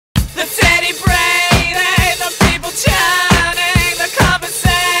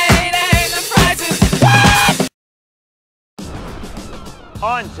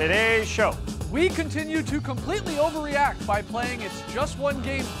on today's show. We continue to completely overreact by playing It's Just One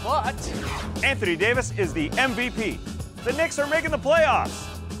Game, but Anthony Davis is the MVP. The Knicks are making the playoffs.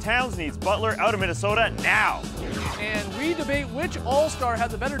 Towns needs Butler out of Minnesota now. And we debate which All-Star had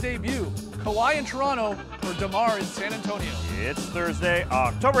the better debut, Kawhi in Toronto or DeMar in San Antonio. It's Thursday,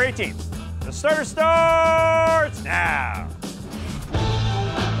 October 18th. The starter starts now.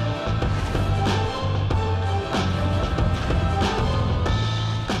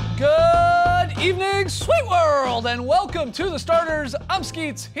 Good evening, Sweet World, and welcome to the starters. I'm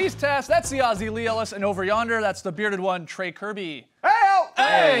Skeets, he's Tass, that's the Aussie Lee Ellis, and over yonder, that's the bearded one, Trey Kirby.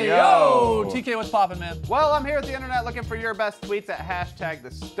 Hey, yo! TK, what's poppin', man? Well, I'm here at the internet looking for your best tweets at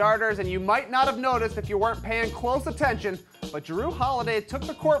 #TheStarters, and you might not have noticed if you weren't paying close attention, but Jrue Holiday took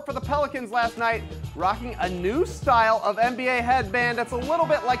the court for the Pelicans last night, rocking a new style of NBA headband that's a little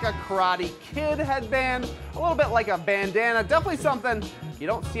bit like a Karate Kid headband, a little bit like a bandana, definitely something you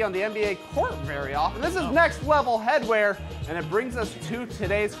don't see on the NBA court very often. This is next level headwear, and it brings us to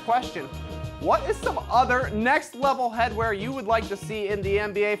today's question. What is some other next level headwear you would like to see in the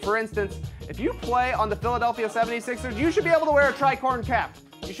NBA? For instance, if you play on the Philadelphia 76ers, you should be able to wear a tricorn cap.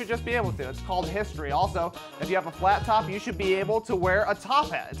 You should just be able to. It's called history. Also, if you have a flat top, you should be able to wear a top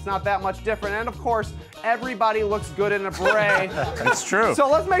hat. It's not that much different. And of course, everybody looks good in a beret. That's true. So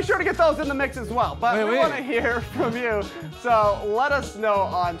let's make sure to get those in the mix as well. But we want to hear from you. So let us know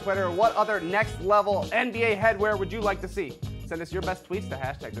on Twitter, what other next level NBA headwear would you like to see? Send us your best tweets to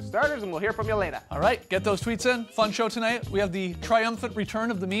 #TheStarters, and we'll hear from you later. All right, get those tweets in. Fun show tonight. We have the triumphant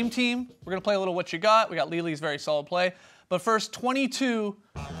return of the meme team. We're going to play a little What You Got. We got Lili's very solid play. But first, 22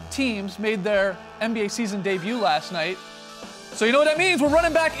 teams made their NBA season debut last night. So you know what that means? We're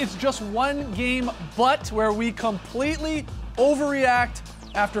running back It's Just One Game, but where we completely overreact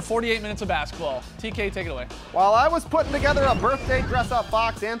after 48 minutes of basketball. TK, take it away. While I was putting together a birthday dress-up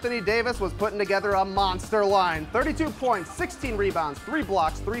box, Anthony Davis was putting together a monster line. 32 points, 16 rebounds, 3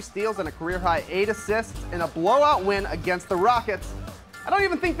 blocks, 3 steals, and a career-high 8 assists in a blowout win against the Rockets. I don't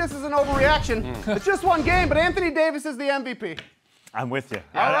even think this is an overreaction. It's just one game, but Anthony Davis is the MVP. I'm with you.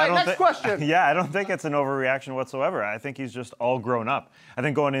 All right, next question. Yeah, I don't think it's an overreaction whatsoever. I think he's just all grown up. I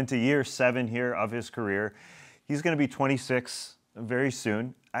think going into year 7 here of his career, he's going to be 26 very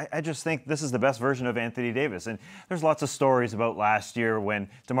soon. I just think this is the best version of Anthony Davis. And there's lots of stories about last year when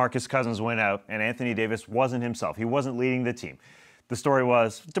DeMarcus Cousins went out and Anthony Davis wasn't himself. He wasn't leading the team. The story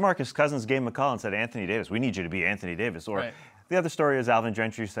was DeMarcus Cousins gave McCall and said, Anthony Davis, we need you to be Anthony Davis. Or the other story is Alvin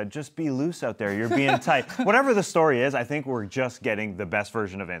Gentry said, just be loose out there. You're being tight. Whatever the story is, I think we're just getting the best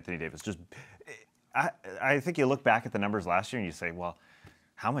version of Anthony Davis. I think you look back at the numbers last year and you say, well,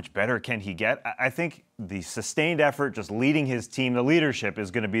 how much better can he get? I think the sustained effort, just leading his team, the leadership is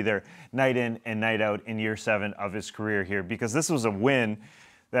going to be there night in and night out in year 7 of his career here, because this was a win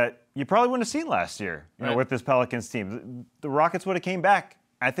that you probably wouldn't have seen last year, you know, with this Pelicans team. The Rockets would have came back.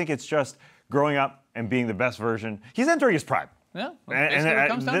 I think it's just growing up and being the best version. He's entering his prime. Yeah,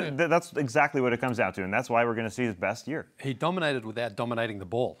 that's exactly what it comes down to, and that's why we're going to see his best year. He dominated without dominating the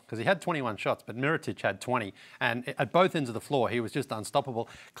ball, because he had 21 shots, but Mirotic had 20, and at both ends of the floor, he was just unstoppable.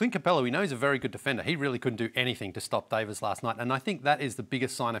 Clint Capella, we know he's a very good defender. He really couldn't do anything to stop Davis last night, and I think that is the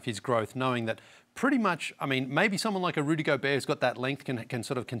biggest sign of his growth, knowing that pretty much, I mean, maybe someone like a Rudy Gobert who's got that length can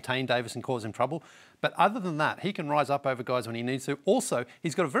sort of contain Davis and cause him trouble. But other than that, he can rise up over guys when he needs to. Also,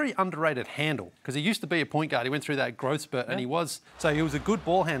 he's got a very underrated handle, because he used to be a point guard. He went through that growth spurt, and he was a good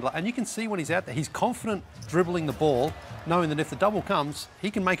ball handler. And you can see when he's out there, he's confident dribbling the ball, knowing that if the double comes,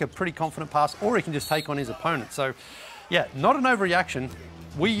 he can make a pretty confident pass, or he can just take on his opponent. So, yeah, not an overreaction.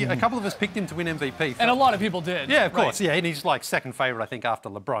 A couple of us picked him to win MVP. And a lot of people did. Yeah, of course. Yeah, and he's like second favourite, I think, after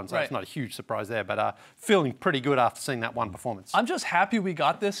LeBron. So it's not a huge surprise there. But feeling pretty good after seeing that one performance. I'm just happy we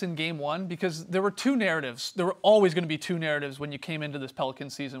got this in Game 1, because there were 2 narratives. There were always going to be 2 narratives when you came into this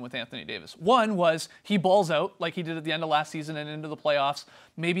Pelicans season with Anthony Davis. One was he balls out like he did at the end of last season and into the playoffs.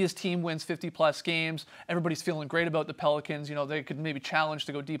 Maybe his team wins 50-plus games. Everybody's feeling great about the Pelicans. You know, they could maybe challenge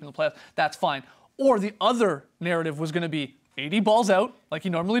to go deep in the playoffs. That's fine. Or the other narrative was going to be AD balls out like he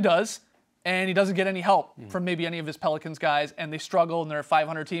normally does, and he doesn't get any help from maybe any of his Pelicans guys, and they struggle, and they're a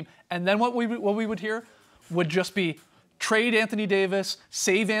 500 team. And then what we would hear would just be trade Anthony Davis,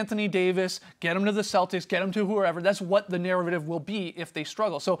 save Anthony Davis, get him to the Celtics, get him to whoever. That's what the narrative will be if they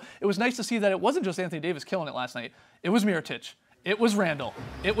struggle. So it was nice to see that it wasn't just Anthony Davis killing it last night. It was Mirotic. It was Randall.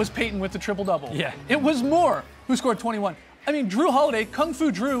 It was Peyton with the triple-double. Yeah. It was Moore, who scored 21. I mean, Jrue Holiday, Kung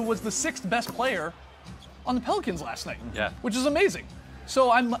Fu Jrue, was the 6th best player on the Pelicans last night, which is amazing.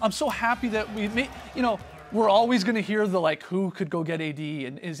 So I'm so happy that we made, you know, we're always going to hear the like, who could go get AD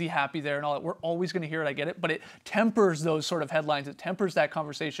and is he happy there and all that. We're always going to hear it. I get it, but it tempers those sort of headlines. It tempers that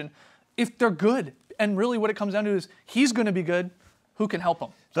conversation if they're good. And really, what it comes down to is he's going to be good. Who can help him?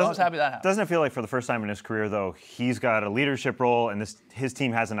 So I was happy that happened. Doesn't it feel like for the first time in his career, though, he's got a leadership role and his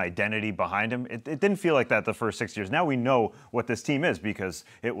team has an identity behind him? It didn't feel like that the first 6 years. Now we know what this team is because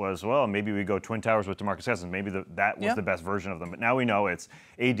it was, well, maybe we go Twin Towers with DeMarcus Cousins. Maybe that was the best version of them. But now we know it's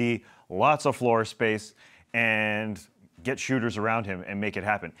AD, lots of floor space, and get shooters around him and make it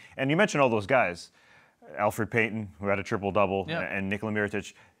happen. And you mentioned all those guys. Alfred Payton, who had a triple-double, and Nikola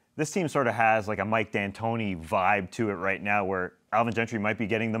Mirotic. This team sort of has like a Mike D'Antoni vibe to it right now where Alvin Gentry might be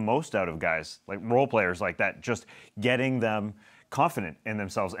getting the most out of guys, like role players like that, just getting them confident in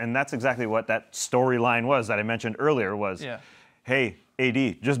themselves. And that's exactly what that storyline was that I mentioned earlier was, hey,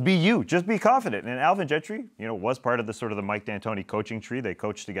 AD, just be you, just be confident. And Alvin Gentry, was part of the sort of the Mike D'Antoni coaching tree. They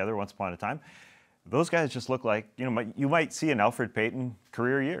coached together once upon a time. Those guys just look like, you might see an Alfred Payton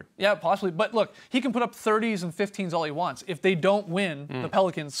career year. Yeah, possibly. But look, he can put up 30s and 15s all he wants. If they don't win the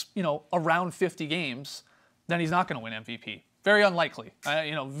Pelicans, around 50 games, then he's not going to win MVP. Very unlikely.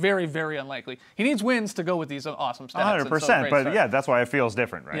 Very, very unlikely. He needs wins to go with these awesome stats. 100%. But yeah, that's why it feels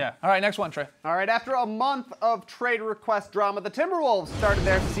different, right? Yeah. All right, next one, Trey. All right, after a month of trade request drama, the Timberwolves started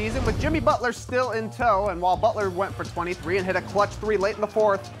their season with Jimmy Butler still in tow. And while Butler went for 23 and hit a clutch 3 late in the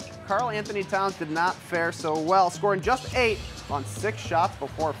fourth, Karl Anthony Towns did not fare so well, scoring just 8 on 6 shots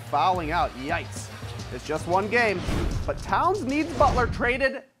before fouling out. Yikes. It's just one game, but Towns needs Butler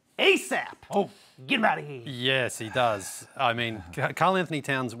traded ASAP. Oh, get him out of here. Yes, he does. I mean, Karl Anthony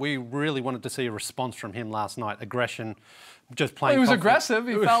Towns, we really wanted to see a response from him last night. Aggression, just playing. Well, he was aggressive.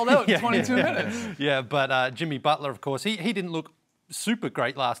 He fouled out in 22 minutes. Yeah, but Jimmy Butler, of course, he didn't look super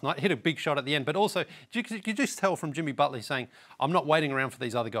great last night. Hit a big shot at the end, but also you could just tell from Jimmy Butler he's saying, I'm not waiting around for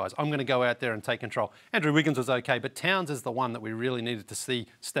these other guys. I'm going to go out there and take control. Andrew Wiggins was okay, but Towns is the one that we really needed to see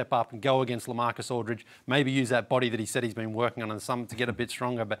step up and go against LaMarcus Aldridge, maybe use that body that he said he's been working on in the summer to get a bit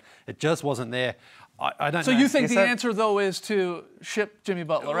stronger, but it just wasn't there. I don't know. So you think the answer, though, is to ship Jimmy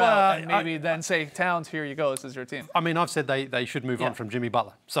Butler out and maybe then say, Towns, here you go, this is your team? I mean, I've said they should move on from Jimmy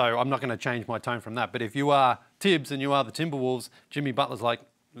Butler, so I'm not going to change my tone from that. But if you are Tibbs and you are the Timberwolves, Jimmy Butler's like,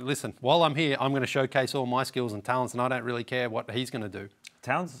 listen, while I'm here, I'm going to showcase all my skills and talents, and I don't really care what he's going to do.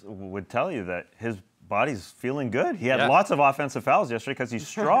 Towns would tell you that his body's feeling good. He had lots of offensive fouls yesterday because he's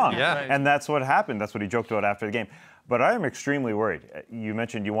strong. And that's what happened. That's what he joked about after the game. But I am extremely worried. You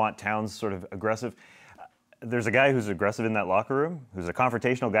mentioned you want Towns sort of aggressive. There's a guy who's aggressive in that locker room, who's a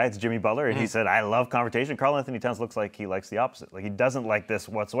confrontational guy. It's Jimmy Butler, and he said, I love confrontation. Karl Anthony Towns looks like he likes the opposite. Like, he doesn't like this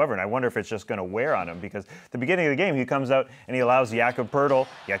whatsoever, and I wonder if it's just going to wear on him, because at the beginning of the game, he comes out and he allows Jakob Poeltl,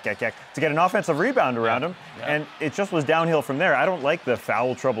 to get an offensive rebound around him, and it just was downhill from there. I don't like the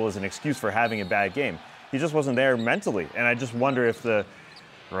foul trouble as an excuse for having a bad game. He just wasn't there mentally, and I just wonder if the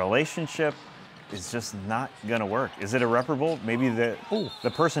relationship is just not going to work. Is it irreparable? Maybe the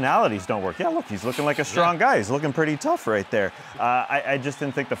personalities don't work. Yeah, look, he's looking like a strong guy. He's looking pretty tough right there. I just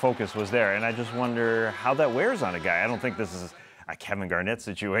didn't think the focus was there, and I just wonder how that wears on a guy. I don't think this is a Kevin Garnett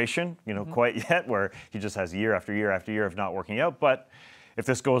situation, quite yet, where he just has year after year after year of not working out. But if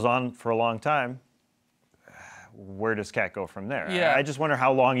this goes on for a long time, where does Cat go from there? Yeah. I just wonder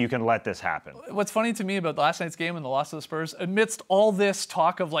how long you can let this happen. What's funny to me about last night's game and the loss of the Spurs, amidst all this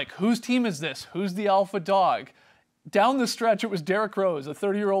talk of like, whose team is this? Who's the alpha dog? Down the stretch, it was Derrick Rose, a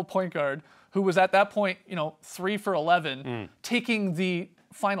 30-year-old point guard, who was at that point, 3 for 11, taking the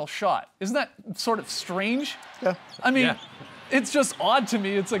final shot. Isn't that sort of strange? Yeah. I mean, it's just odd to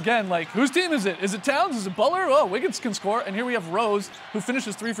me. It's, again, like, whose team is it? Is it Towns? Is it Butler? Oh, Wiggins can score. And here we have Rose, who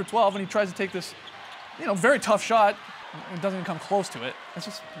finishes 3 for 12, and he tries to take this very tough shot. It doesn't even come close to it. It's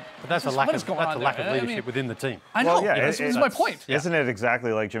just, but that's a lack of leadership within the team. I know. This is my point. Isn't it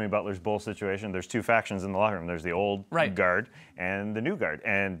exactly like Jimmy Butler's Bull situation? There's two factions in the locker room. There's the old guard and the new guard.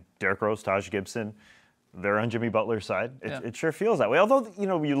 And Derrick Rose, Taj Gibson, they're on Jimmy Butler's side. It sure feels that way. Although,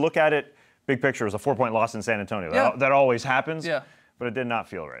 you look at it, big picture, it was a 4-point loss in San Antonio. That always happens. But it did not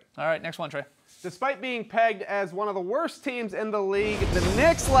feel right. All right, next one, Trey. Despite being pegged as one of the worst teams in the league, the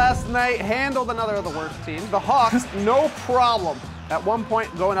Knicks last night handled another of the worst teams, the Hawks, no problem. At one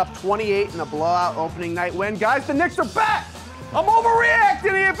point, going up 28 in a blowout opening night win. Guys, the Knicks are back! I'm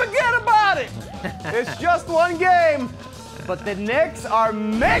overreacting here, forget about it! It's just one game, but the Knicks are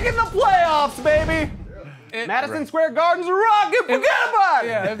making the playoffs, baby! Madison Square Garden's rocking, forget about it!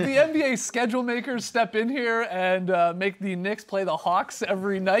 Yeah, if the NBA schedule makers step in here and make the Knicks play the Hawks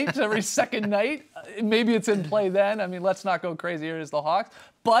every night, every second night, maybe it's in play then. I mean, let's not go crazy here as the Hawks.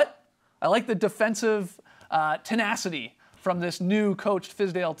 But I like the defensive tenacity from this new coached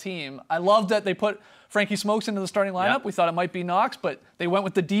Fizdale team. I love that they put Frankie Smokes into the starting lineup. Yep. We thought it might be Knox, but they went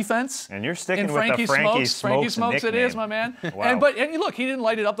with the defense. And you're sticking in with the Frankie Smokes Frankie Smokes nickname. it is, my man. Wow. And look, he didn't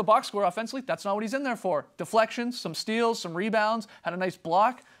light it up the box score offensively. That's not what he's in there for. Deflections, some steals, some rebounds, had a nice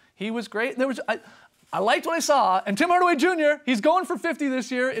block. He was great. I liked what I saw. And Tim Hardaway Jr., he's going for 50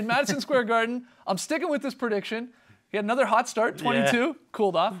 this year in Madison Square Garden. I'm sticking with this prediction. He had another hot start, 22, Yeah.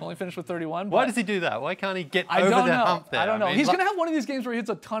 Cooled off, only finished with 31. Why does he do that? Why can't he get I over don't the know. hump there? I don't know. mean, He's going to have one of these games where he hits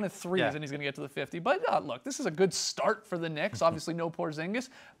a ton of threes Yeah. and he's going to get to the 50. But look, this is a good start for the Knicks. Obviously, no Porzingis.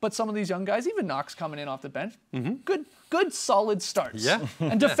 But some of these young guys, even Knox coming in off the bench, good, solid starts. Yeah.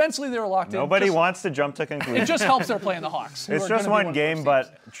 And defensively, they were locked in. Nobody wants to jump to conclusions. It just helps they're playing the Hawks. who It's are just gonna be one of game, those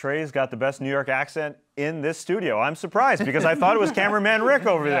but Trey's got the best New York accent in this studio. I'm surprised because I thought it was cameraman Rick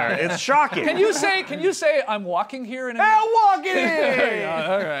over there. It's shocking. Can you say I'm walking here in a walking in!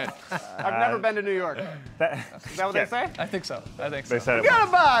 All right. I've never been to New York. Is that what they say? I think so. They said it. Forget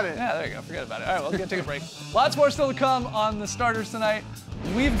about it. Yeah, there you go. Forget about it. All right, well, let's take a break. Lots more still to come on the starters tonight.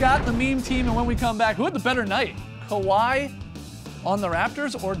 We've got the meme team, and when we come back, who had the better night? Kawhi on the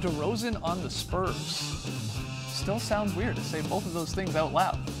Raptors or DeRozan on the Spurs? Still sounds weird to say both of those things out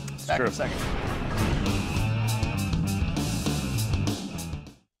loud. Back in a second.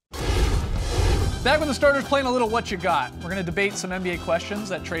 Back with the starters playing a little what you got. We're going to debate some NBA questions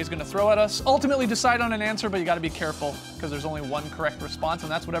that Trey's going to throw at us. Ultimately decide on an answer, but you got to be careful because there's only one correct response,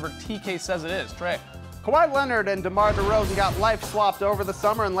 and that's whatever TK says it is. Trey. Kawhi Leonard and DeMar DeRozan got life swapped over the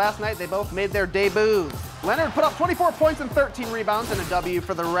summer, and last night they both made their debuts. Leonard put up 24 points and 13 rebounds in a W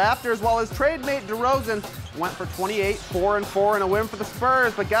for the Raptors, while his trade mate DeRozan went for 28, 4-4 in a win for the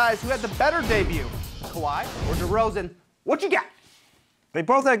Spurs. But guys, who had the better debut, Kawhi or DeRozan? What you got? They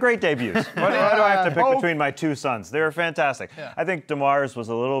both had great debuts. Why do I have to pick between my two sons? They were fantastic. Yeah. I think DeMar's was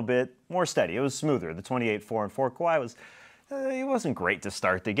a little bit more steady. It was smoother. The 28, 4-4. Kawhi was, he wasn't great to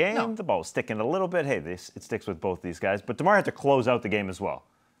start the game. No. The ball was sticking a little bit. Hey, it sticks with both these guys. But DeMar had to close out the game as well.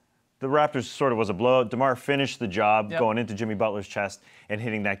 The Raptors sort of was a blowout. DeMar finished the job going into Jimmy Butler's chest and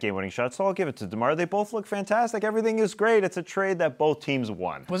hitting that game-winning shot. So I'll give it to DeMar. They both look fantastic. Everything is great. It's a trade that both teams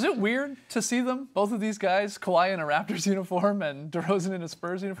won. Was it weird to see them, both of these guys, Kawhi in a Raptors uniform and DeRozan in a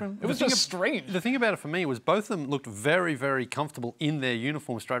Spurs uniform? It was just strange. The thing about it for me was both of them looked very, very comfortable in their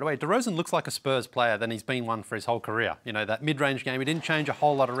uniform straight away. DeRozan looks like a Spurs player than he's been one for his whole career. You know, that mid-range game, he didn't change a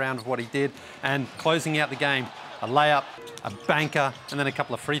whole lot around of what he did. And closing out the game, a layup, a banker, and then a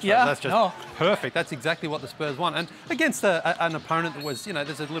couple of free throws. Yeah, That's just perfect. That's exactly what the Spurs want. And against an opponent that was, you know,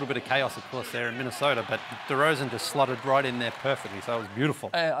 there's a little bit of chaos, of course, there in Minnesota, but DeRozan just slotted right in there perfectly, so it was beautiful.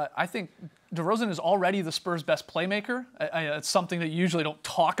 I think DeRozan is already the Spurs' best playmaker. It's something that you usually don't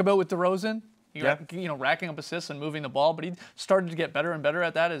talk about with DeRozan. Racking up assists and moving the ball, but he started to get better and better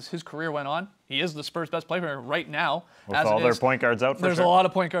at that as his career went on. He is the Spurs' best playmaker right now. With all their point guards out, for There's sure. a lot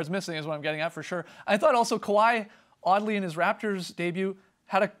of point guards missing, is what I'm getting at for sure. I thought also Kawhi, oddly in his Raptors debut,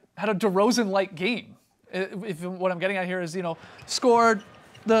 had a DeRozan-like game. What I'm getting at here is, scored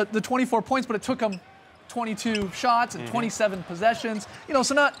the 24 points, but it took him 22 shots and 27 possessions.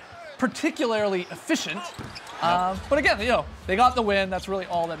 So not particularly efficient. But again, they got the win. That's really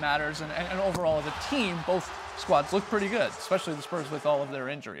all that matters. And overall, as a team, both squads look pretty good, especially the Spurs with all of their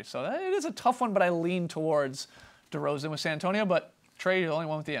injuries. So it is a tough one, but I lean towards DeRozan with San Antonio. But Trey, you're the only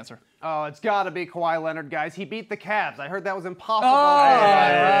one with the answer. Oh, it's got to be Kawhi Leonard, guys. He beat the Cavs. I heard that was impossible.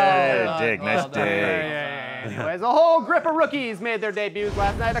 Nice dig. Anyways, a whole grip of rookies made their debuts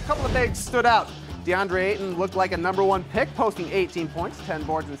last night. A couple of bigs stood out. DeAndre Ayton looked like a #1 pick, posting 18 points, 10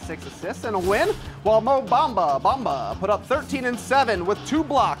 boards, and 6 assists, and a win, while Mo Bamba put up 13 and 7 with 2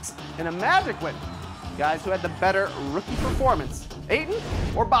 blocks in a Magic win. Guys, who had the better rookie performance, Ayton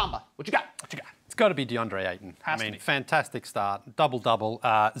or Bamba? What you got? It's got to be DeAndre Ayton. Fantastic start, double-double,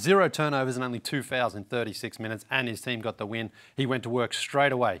 0 turnovers and only 2 fouls in 36 minutes, and his team got the win. He went to work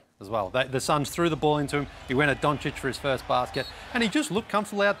straight away as well. The Suns threw the ball into him. He went at Doncic for his first basket, and he just looked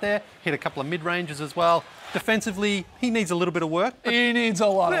comfortable out there. Hit a couple of mid-ranges as well. Defensively, he needs a little bit of work. He needs a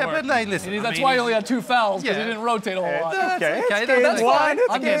lot of work. But hey, listen, that's why he only had 2 fouls, because he didn't rotate a whole lot. That's fine.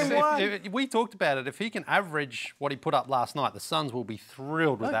 It's game one. We talked about it. If he can average what he put up last night, the Suns will be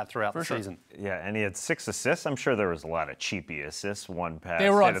thrilled with that throughout the season. Yeah, and he had 6 assists. I'm sure there was a lot of cheapy assists, 1 pass. They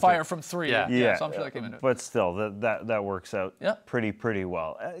were on fire from 3. Yeah. So I'm sure that came into it. But still, that works out pretty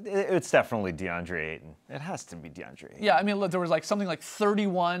well. It's definitely DeAndre Ayton. It has to be DeAndre Ayton. Yeah, I mean, look, there was something like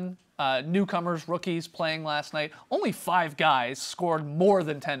 31 newcomers, rookies playing last night. Only 5 guys scored more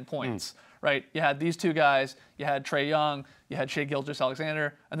than 10 points, right? You had these 2 guys. You had Trae Young. You had Shai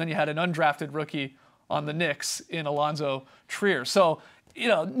Gilgeous-Alexander. And then you had an undrafted rookie on the Knicks in Alonzo Trier. So you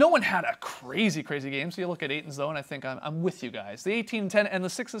know, no one had a crazy game. So you look at Ayton's though, and I think I'm with you guys. The 18 and 10 and the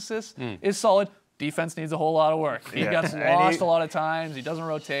 6 assists is solid. Defense needs a whole lot of work. He gets lost a lot of times. He doesn't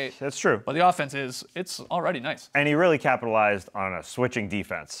rotate. That's true. But the offense it's already nice. And he really capitalized on a switching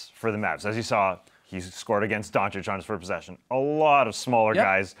defense for the Mavs. As you saw, he scored against Doncic on his first possession. A lot of smaller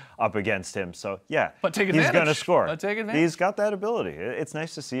guys up against him. So, yeah, but take advantage. He's going to score. But take advantage. He's got that ability. It's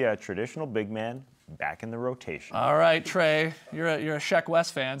nice to see a traditional big man back in the rotation. All right, Trey, you're a Sheck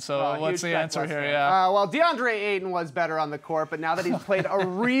West fan, so what's the answer here? Yeah. Well, DeAndre Ayton was better on the court, but now that he's played a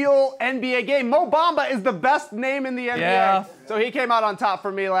real NBA game, Mo Bamba is the best name in the NBA. Yeah. So he came out on top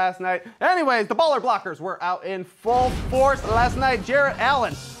for me last night. Anyways, the baller blockers were out in full force last night. Jarrett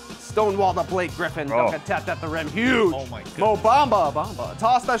Allen stonewalled up Blake Griffin. Duncan tapped at the rim. Huge. Oh, my goodness. Mo Bamba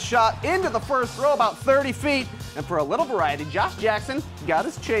tossed a shot into the first row about 30 feet. And for a little variety, Josh Jackson got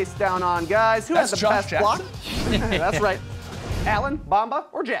his chase down on, guys. Who has the Josh best block? That's right. Allen, Bamba,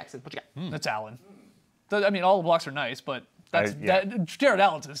 or Jackson? What you got? That's Allen. I mean, all the blocks are nice, but Jarrett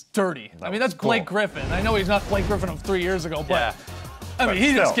Allen's is dirty. I mean, that's Blake Griffin. I know he's not Blake Griffin of 3 years ago, but I mean,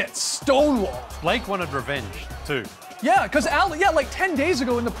 he just gets stonewalled. Blake wanted revenge, too. Yeah, because Allen, like 10 days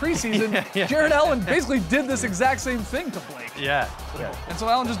ago in the preseason, Jarrett Allen basically did this exact same thing to Blake. Yeah. And so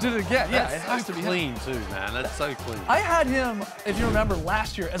Allen just did it again. Yeah, it has to be clean too, man. That's so clean. I had him, if you remember,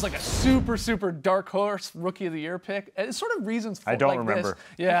 last year as like a super dark horse Rookie of the Year pick. It's sort of reasons for I don't like remember. This.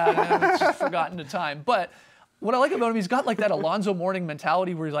 Yeah, it's just forgotten to time. But what I like about him, he's got like that Alonzo Mourning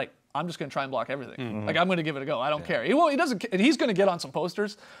mentality where he's like, I'm just going to try and block everything. Mm-hmm. Like, I'm going to give it a go. I don't care. He doesn't. And he's going to get on some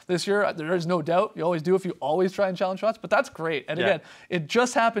posters this year. There is no doubt. You always do if you always try and challenge shots. But that's great. And again, it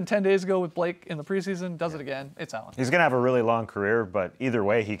just happened 10 days ago with Blake in the preseason. Does it again. It's Allen. He's going to have a really long career, but either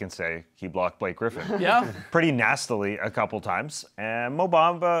way, he can say he blocked Blake Griffin. Yeah. Pretty nastily a couple times. And Mo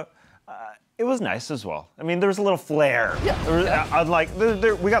Bamba, it was nice as well. I mean, there was a little flair. Yeah. Unlike,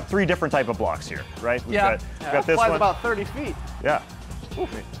 we got 3 different type of blocks here, right? We've got this flies one. about 30 feet. Yeah.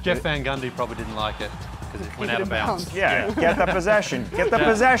 Jeff Van Gundy probably didn't like it because it went out of bounds. Yeah, get the possession. Get the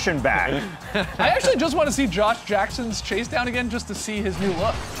possession back. I actually just want to see Josh Jackson's chase down again just to see his new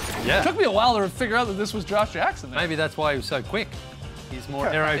look. Yeah. It took me a while to figure out that this was Josh Jackson there. Maybe that's why he was so quick. He's more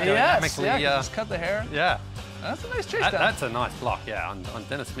aerodynamically. Yes, just cut the hair. Yeah. That's a nice chase down. That's a nice block, on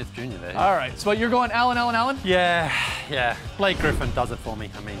Dennis Smith Jr. there. All right, so you're going Allen? Yeah. Blake Griffin does it for me.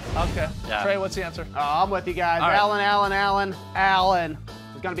 I mean. Okay. Yeah. Trey, what's the answer? I'm with you guys. All right. Allen.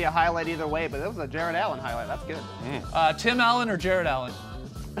 It's going to be a highlight either way, but it was a Jarrett Allen highlight. That's good. Tim Allen or Jarrett Allen?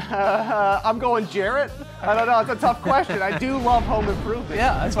 I'm going Jarrett. I don't know. It's a tough question. I do love Home Improvement.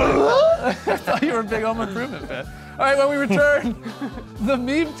 Yeah, that's what I thought you were a big Home Improvement fan. All right, when we return, the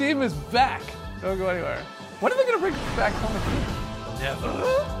meme team is back. Don't go anywhere. When are they going to bring back Home Improvement? Yeah.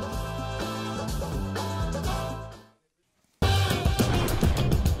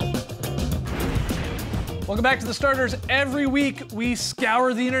 Welcome back to The Starters. Every week, we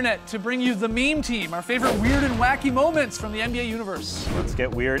scour the internet to bring you the meme team, our favorite weird and wacky moments from the NBA universe. Let's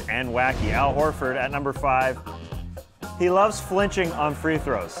get weird and wacky. Al Horford at number 5. He loves flinching on free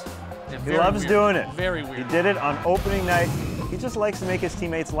throws. Yeah, He loves weird. doing it. Very weird. He did it on opening night. He just likes to make his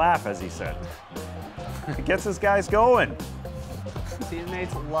teammates laugh, as he said. It gets his guys going.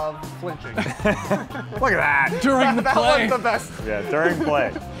 Teammates love flinching. Look at that. During the That play. was the best. Yeah, during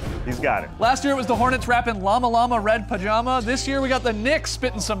play. He's got it. Last year it was the Hornets rapping Llama Llama Red Pajama. This year we got the Knicks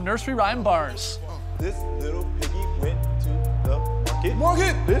spitting some nursery rhyme bars. This little piggy went to the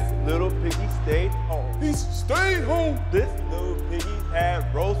market. This little piggy stayed home. He stayed home. This little piggy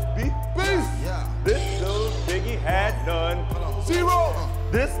had roast beef. Yeah. This little piggy had none. 0.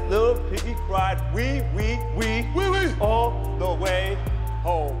 This little piggy cried wee all the way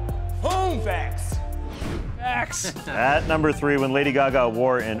home. Home facts. Facts. At number 3, when Lady Gaga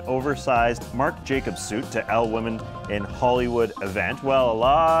wore an oversized Marc Jacobs suit to Elle Women in Hollywood event, well, a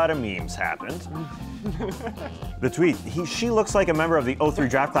lot of memes happened. The tweet, she looks like a member of the 03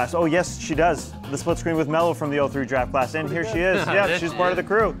 draft class. Oh, yes, she does. The split screen with Melo from the 03 draft class. And here she is. Yeah, she's part of the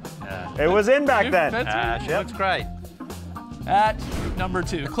crew. It was in back then. She looks great. At number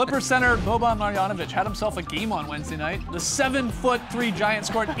 2, Clippers center Boban Marjanovic had himself a game on Wednesday night. The 7'3" giant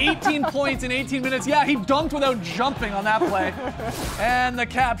scored 18 points in 18 minutes. Yeah, he dunked without jumping on that play. And the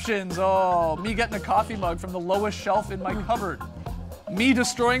captions, me getting a coffee mug from the lowest shelf in my cupboard. Me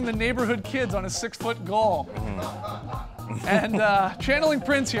destroying the neighborhood kids on a 6-foot goal. And channeling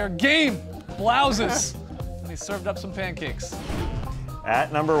Prince here, game, blouses. And he served up some pancakes.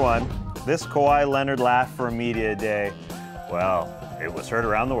 At number 1, this Kawhi Leonard laugh for a media day. Well, it was heard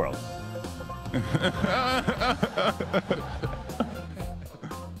around the world.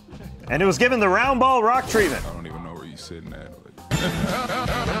 And it was given the round ball rock treatment. I don't even know where you're sitting at.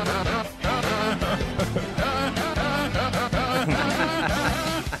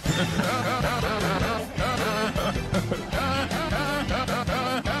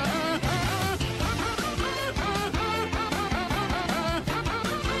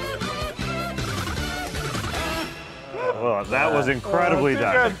 Well, that was incredibly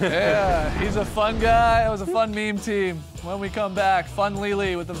done. Yeah, he's a fun guy. It was a fun meme team. When we come back, Fun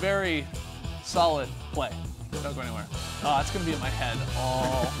Lily with a very solid play. Don't go anywhere. Oh, it's going to be in my head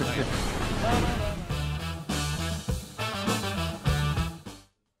all night.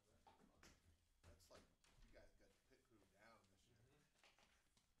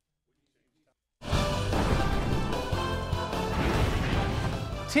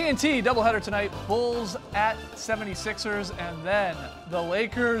 TNT doubleheader tonight, Bulls at 76ers, and then the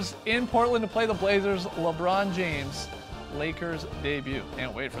Lakers in Portland to play the Blazers, LeBron James, Lakers debut.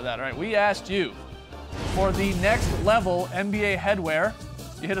 Can't wait for that. All right, we asked you for the next level NBA headwear.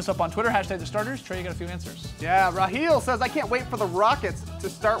 You hit us up on Twitter, hashtag the starters. Trey, you got a few answers. Yeah, Raheel says, I can't wait for the Rockets to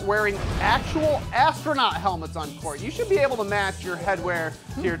start wearing actual astronaut helmets on court. You should be able to match your headwear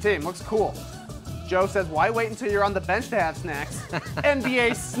to your team. Looks cool. Joe says, why wait until you're on the bench to have snacks?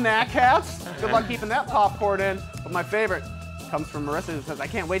 NBA snack hats. Good luck keeping that popcorn in. But my favorite comes from Marissa, who says, I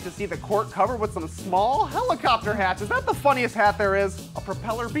can't wait to see the court covered with some small helicopter hats. Is that the funniest hat there is? A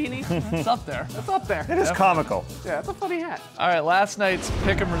propeller beanie? It's up there. It's up there. It is comical. Yeah, it's a funny hat. All right, last night's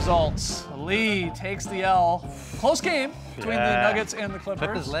pick'em results. Lee takes the L. Close game between the Nuggets and the Clippers.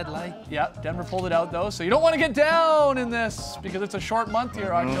 Clippers led late. Yeah, Denver pulled it out though, so you don't want to get down in this because it's a short month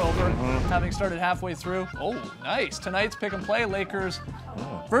here, October, having started halfway through. Oh, nice. Tonight's pick and play, Lakers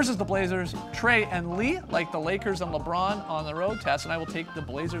versus the Blazers. Trey and Lee like the Lakers and LeBron on the road. Tass and I will take the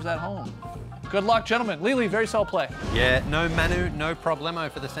Blazers at home. Good luck, gentlemen. Lee, very solid play. Yeah, no Manu, no problemo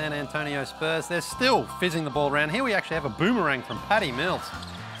for the San Antonio Spurs. They're still fizzing the ball around. Here we actually have a boomerang from Patty Mills.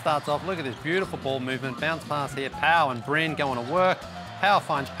 Starts off, look at this beautiful ball movement. Bounce pass here. Powell and Bryn going to work. Powell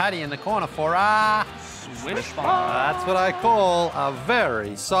finds Patty in the corner for a Swish bomb. That's what I call a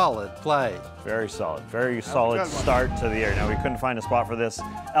very solid play. Very solid. Very solid start to the year. Now, we couldn't find a spot for this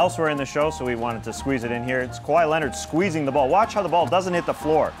elsewhere in the show, so we wanted to squeeze it in here. It's Kawhi Leonard squeezing the ball. Watch how the ball doesn't hit the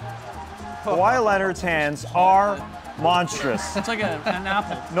floor. Kawhi Leonard's hands are monstrous. It's like an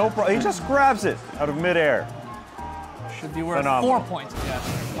apple. No problem. He just grabs it out of midair. Should be worth Phenomenal. 4 points. Yeah.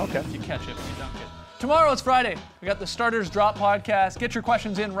 Okay. If you catch it, if you dunk it. Tomorrow it's Friday. We got the Starters Drop podcast. Get your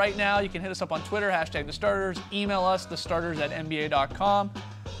questions in right now. You can hit us up on Twitter, hashtag the Starters. Email us, thestarters@nba.com.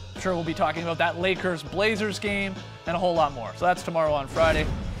 I'm sure we'll be talking about that Lakers-Blazers game and a whole lot more. So that's tomorrow on Friday.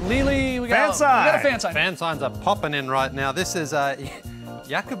 Lily, we got a fan sign. Fan signs are popping in right now. This is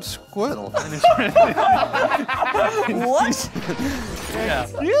Jakob Squirtle. What? Yeah.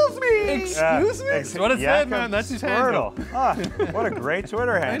 Excuse me. Excuse me? That's what it said, man. That's his handle. Ah, what a great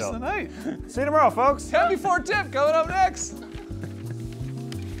Twitter handle. Nice tonight. See you tomorrow, folks. Happy 4 tip coming up next.